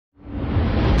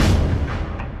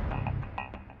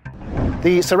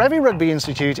The Serevi Rugby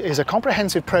Institute is a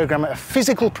comprehensive programme of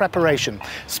physical preparation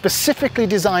specifically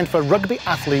designed for rugby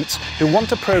athletes who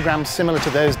want a programme similar to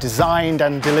those designed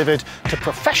and delivered to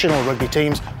professional rugby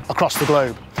teams across the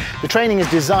globe. The training is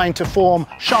designed to form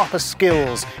sharper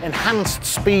skills, enhanced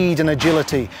speed and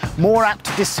agility, more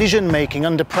apt decision-making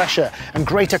under pressure and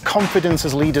greater confidence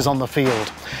as leaders on the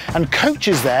field. And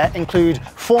coaches there include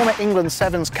former England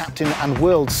Sevens captain and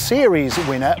World Series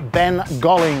winner Ben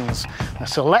Gollings.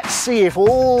 So let's see if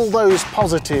all those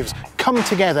positives come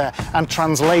together and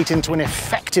translate into an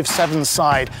effective Sevens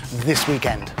side this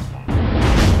weekend.